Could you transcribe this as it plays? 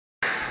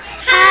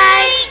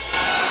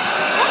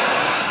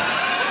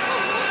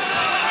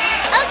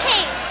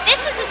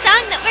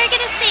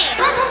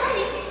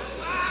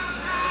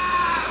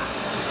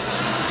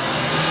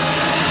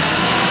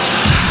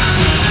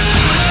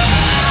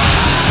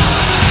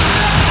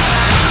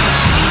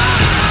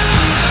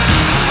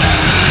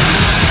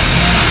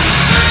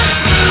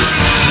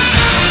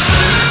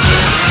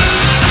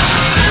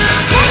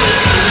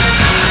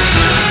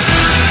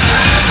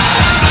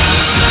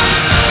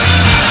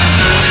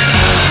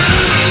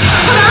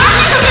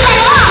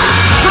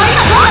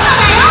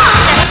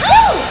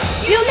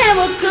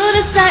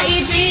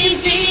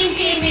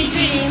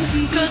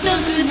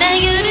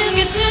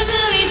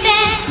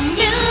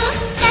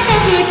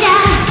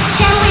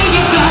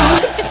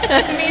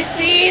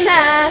い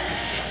な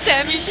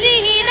寂し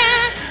い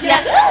な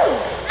Yahoo!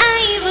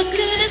 愛をく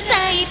だ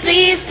さい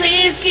Please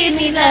please give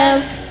me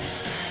love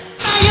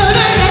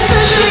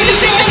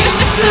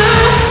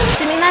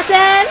すみま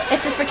せん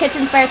It's just for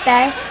Kicchin's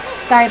birthday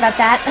Sorry about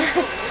that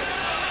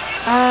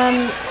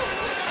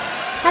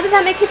How did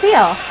that make you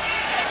feel?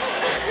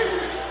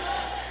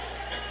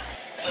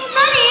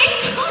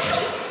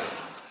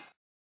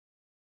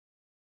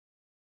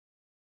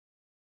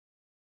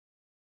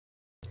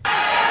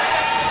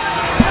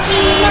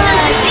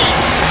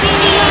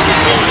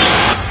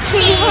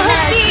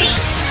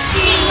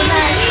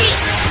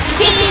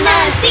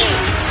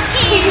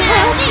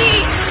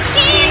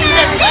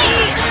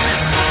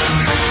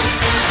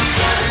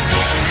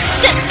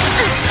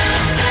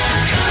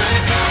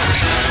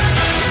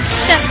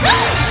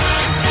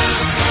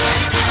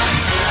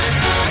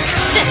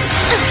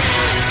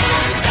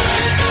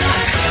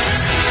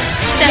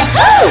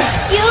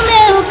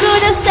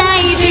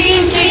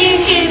 Dream,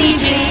 dream, give me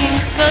dream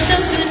孤独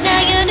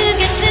な夜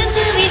が続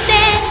いて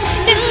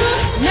る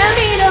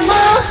涙も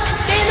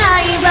出な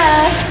い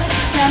わ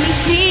寂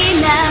しい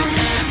な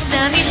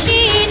寂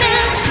しいな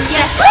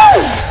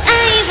Yahoo! 愛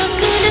を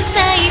くださ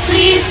い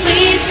Please,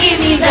 please give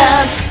me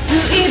love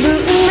随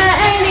分前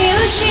に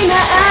失っ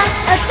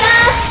た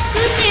口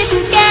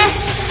づけ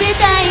し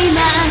たいな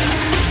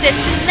切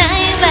な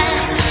いわ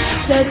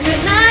切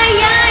ない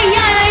やい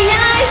やいや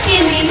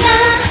君が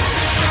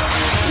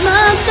もっ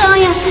と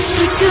優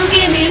しく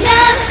Give me love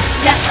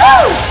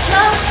Yahoo! も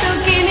っと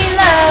Give me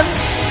love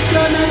こ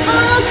の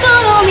音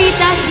を見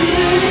たく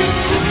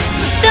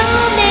透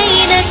明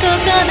な心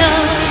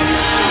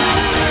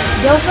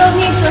どこ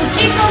に閉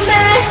じ込め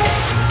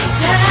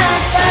ちゃ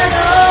ったの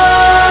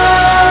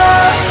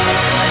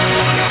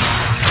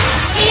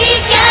一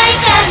回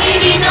限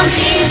りの人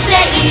生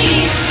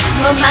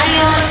もう迷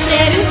って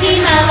る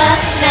暇は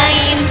な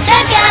いんだ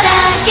から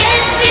現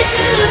実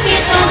受け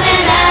止め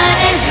ら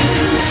れず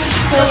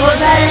そう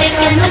誰か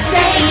のせ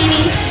いに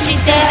し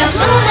てはも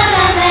な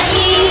らない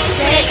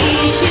青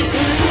春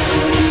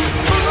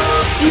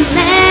夢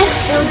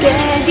と現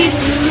実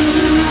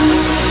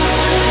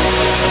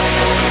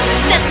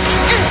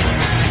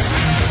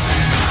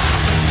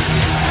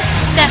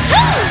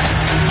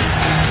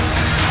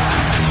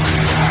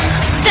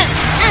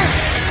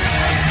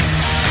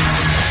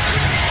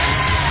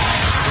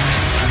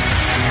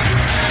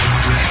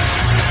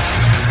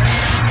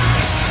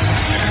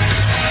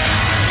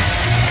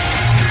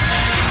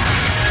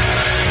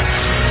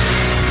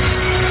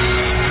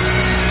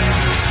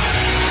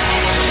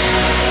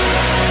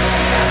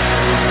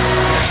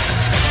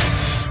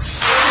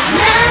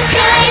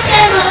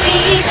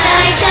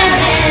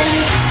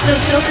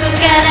そこか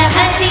ら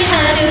始ま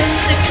る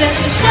Success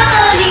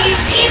Story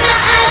今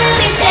歩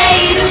いて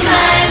いる My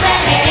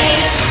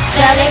Way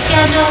誰か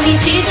の道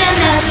じゃ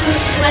なく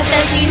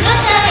私の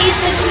大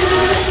切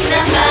な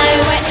My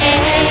Way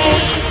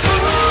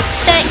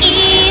大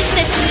切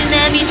な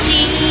道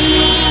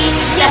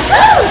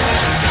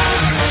Yahoo!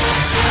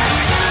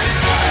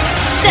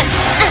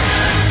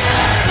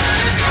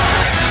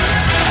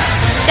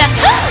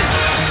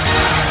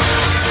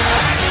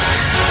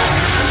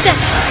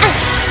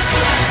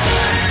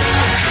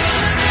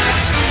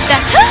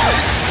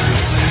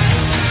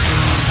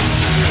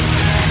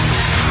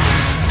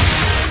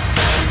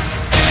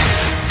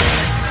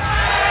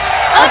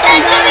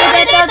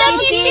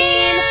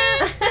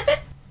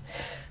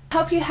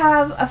 Hope you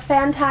have a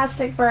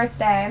fantastic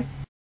birthday.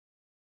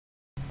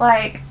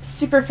 Like,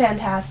 super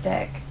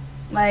fantastic.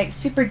 Like,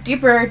 super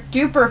duper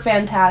duper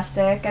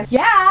fantastic. And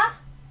yeah!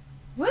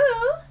 Woo!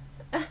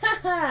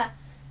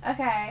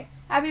 Okay.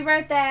 Happy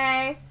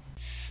birthday!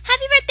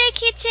 Happy birthday,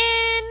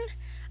 Kicchin!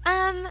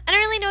 I don't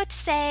really know what to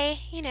say,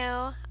 you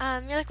know,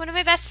 you're like one of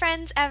my best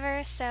friends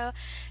ever, so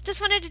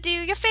just wanted to do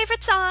your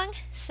favorite song,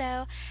 so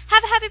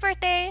have a happy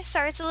birthday.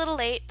 Sorry it's a little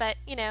late, but,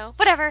 you know,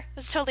 whatever, it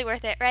was totally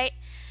worth it, right?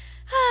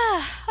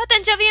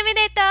 Otanjobi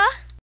omedetou!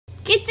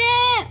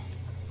 Kicchin!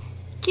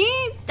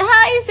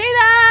 How you say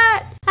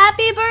that?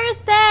 Happy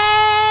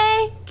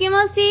birthday!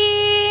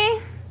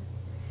 Kimochi!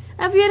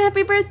 Have a good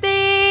happy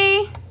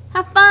birthday!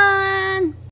 Have fun!